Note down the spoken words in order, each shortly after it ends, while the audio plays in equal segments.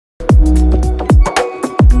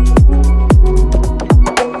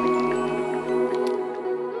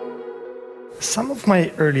Some of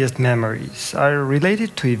my earliest memories are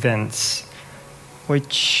related to events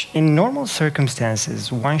which, in normal circumstances,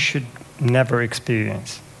 one should never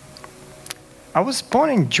experience. I was born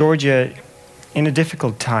in Georgia in a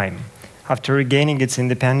difficult time. After regaining its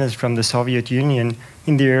independence from the Soviet Union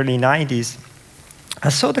in the early 90s, I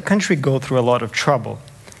saw the country go through a lot of trouble.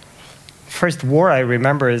 First war I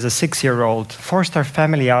remember as a 6-year-old forced our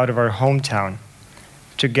family out of our hometown.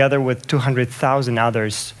 Together with 200,000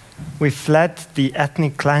 others, we fled the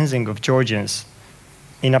ethnic cleansing of Georgians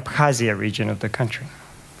in Abkhazia region of the country.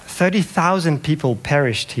 30,000 people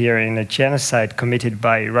perished here in a genocide committed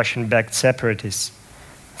by Russian-backed separatists.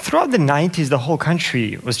 Throughout the 90s, the whole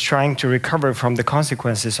country was trying to recover from the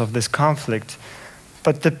consequences of this conflict,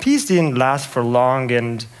 but the peace didn't last for long,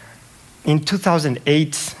 and in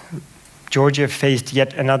 2008, Georgia faced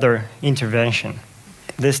yet another intervention.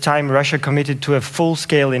 This time, Russia committed to a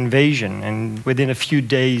full-scale invasion, and within a few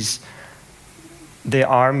days, the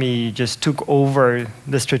army just took over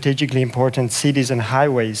the strategically important cities and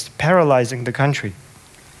highways, paralyzing the country.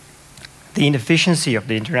 The inefficiency of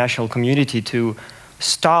the international community to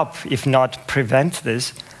stop, if not prevent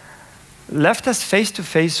this, left us face to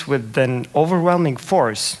face with an overwhelming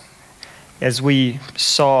force as we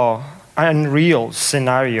saw an unreal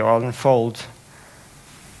scenario unfold.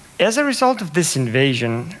 As a result of this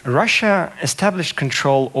invasion, Russia established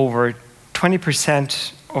control over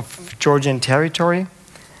 20% of Georgian territory,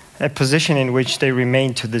 a position in which they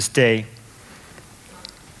remain to this day.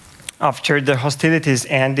 After the hostilities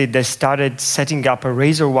ended, they started setting up a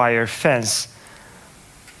razor wire fence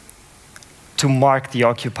to mark the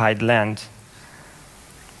occupied land.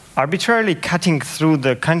 Arbitrarily cutting through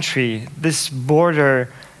the country, this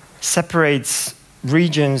border separates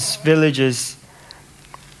regions, villages,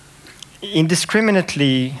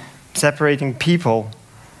 indiscriminately separating people,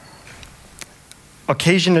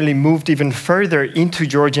 occasionally moved even further into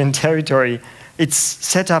Georgian territory. It's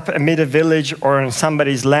set up amid a village or on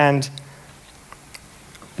somebody's land,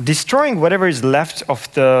 destroying whatever is left of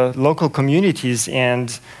the local communities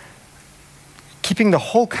and keeping the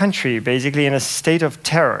whole country basically in a state of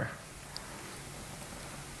terror.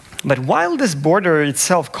 But while this border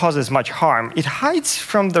itself causes much harm, it hides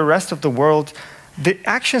from the rest of the world the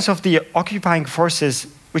actions of the occupying forces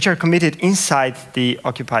which are committed inside the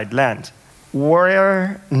occupied land,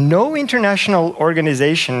 where no international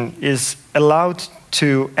organization is allowed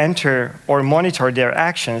to enter or monitor their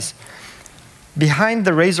actions. Behind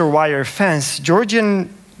the razor wire fence,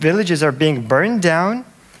 Georgian villages are being burned down,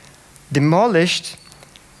 demolished,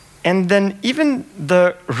 and then even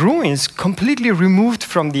the ruins completely removed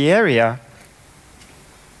from the area,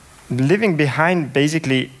 leaving behind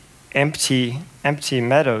basically empty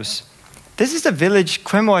meadows. This is the village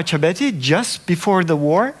Achabeti just before the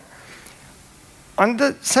war. On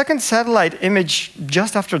the second satellite image,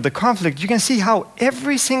 just after the conflict, you can see how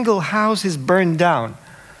every single house is burned down.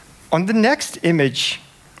 On the next image,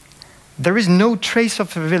 there is no trace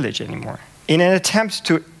of a village anymore. In an attempt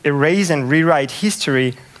to erase and rewrite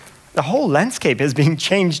history, the whole landscape has been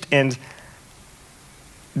changed and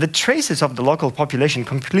the traces of the local population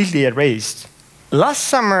completely erased. Last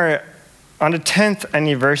summer, on the 10th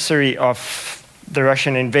anniversary of the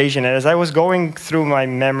Russian invasion, as I was going through my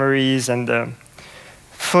memories and the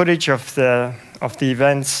footage of the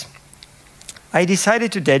events, I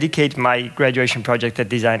decided to dedicate my graduation project at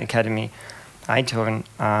Design Academy Eindhoven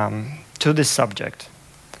to this subject.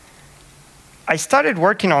 I started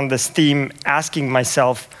working on this theme, asking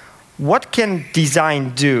myself, what can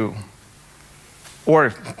design do?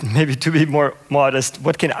 Or maybe to be more modest,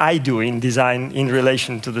 what can I do in design in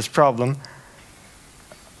relation to this problem?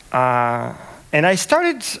 And I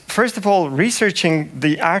started, first of all, researching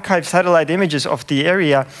the archived satellite images of the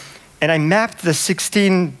area, and I mapped the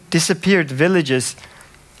 16 disappeared villages.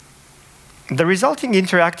 The resulting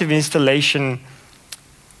interactive installation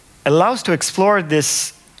allows to explore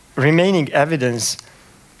this remaining evidence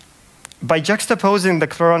by juxtaposing the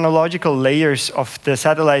chronological layers of the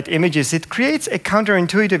satellite images. It creates a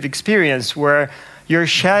counterintuitive experience where your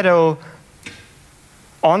shadow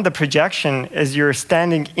on the projection as you're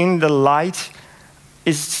standing in the light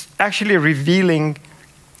is actually revealing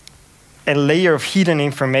a layer of hidden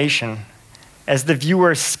information. As the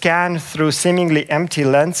viewers scan through seemingly empty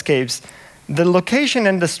landscapes, the location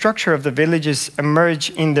and the structure of the villages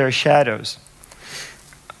emerge in their shadows.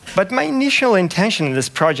 But my initial intention in this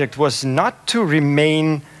project was not to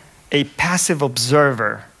remain a passive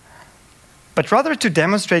observer, but rather to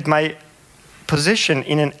demonstrate my position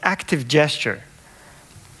in an active gesture.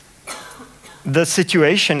 The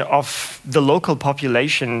situation of the local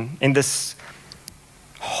population in this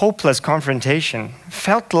hopeless confrontation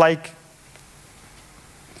felt like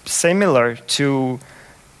similar to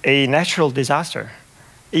a natural disaster.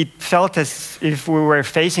 It felt as if we were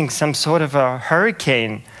facing some sort of a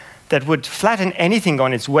hurricane that would flatten anything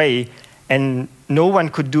on its way, and no one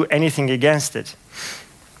could do anything against it.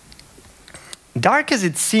 Dark as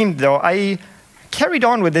it seemed, though, I carried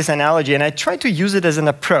on with this analogy, and I tried to use it as an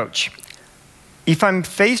approach. If I'm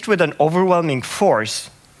faced with an overwhelming force,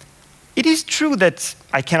 it is true that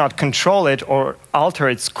I cannot control it or alter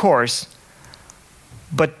its course,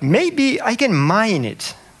 but maybe I can mine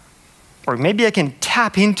it, or maybe I can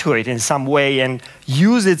tap into it in some way and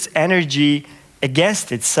use its energy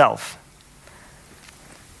against itself.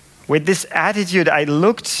 With this attitude, I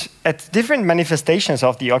looked at different manifestations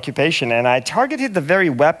of the occupation, and I targeted the very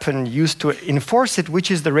weapon used to enforce it, which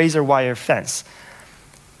is the razor wire fence.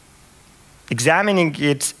 Examining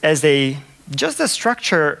it as just a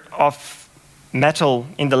structure of metal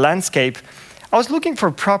in the landscape, I was looking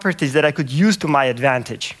for properties that I could use to my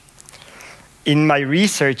advantage. In my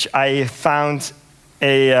research, I found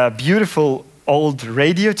a beautiful old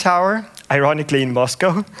radio tower, ironically in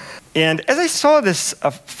Moscow. And as I saw this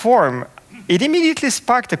form, it immediately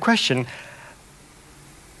sparked a question: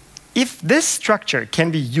 if this structure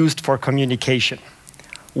can be used for communication,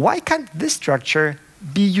 why can't this structure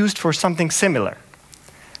be used for something similar?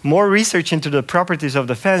 More research into the properties of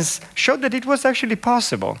the fence showed that it was actually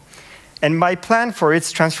possible, and my plan for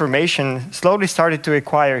its transformation slowly started to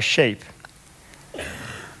acquire shape.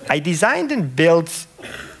 I designed and built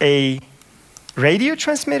a radio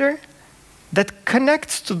transmitter that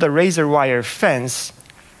connects to the razor wire fence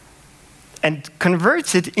and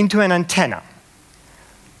converts it into an antenna.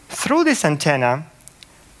 Through this antenna,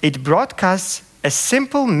 it broadcasts a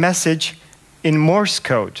simple message in Morse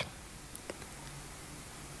code.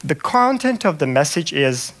 The content of the message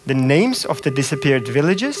is the names of the disappeared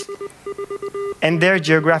villages and their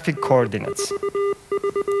geographic coordinates.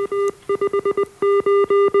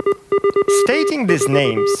 Stating these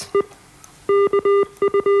names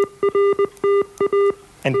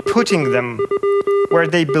and putting them where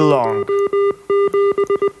they belong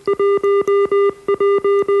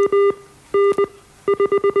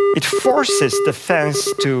it forces the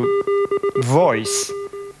fence to voice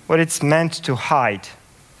what it's meant to hide.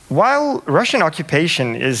 While Russian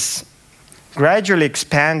occupation is gradually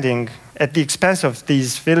expanding at the expense of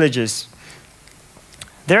these villages,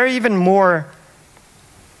 there are even more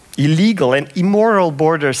illegal and immoral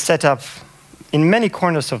borders set up in many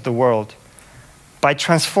corners of the world. By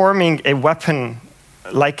transforming a weapon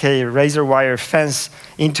like a razor wire fence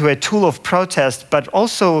into a tool of protest, but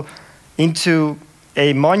also into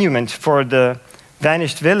a monument for the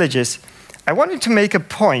vanished villages, I wanted to make a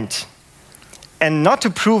point, and not to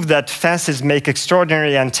prove that fences make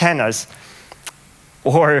extraordinary antennas,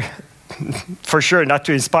 or for sure not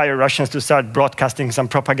to inspire Russians to start broadcasting some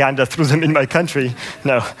propaganda through them in my country,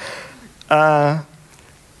 no.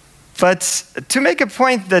 But to make a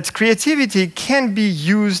point that creativity can be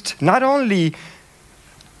used not only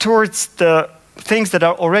towards the things that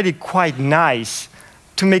are already quite nice,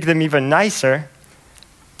 to make them even nicer,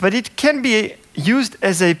 but it can be used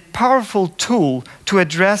as a powerful tool to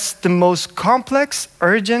address the most complex,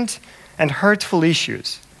 urgent, and hurtful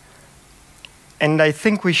issues. And I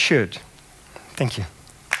think we should. Thank you.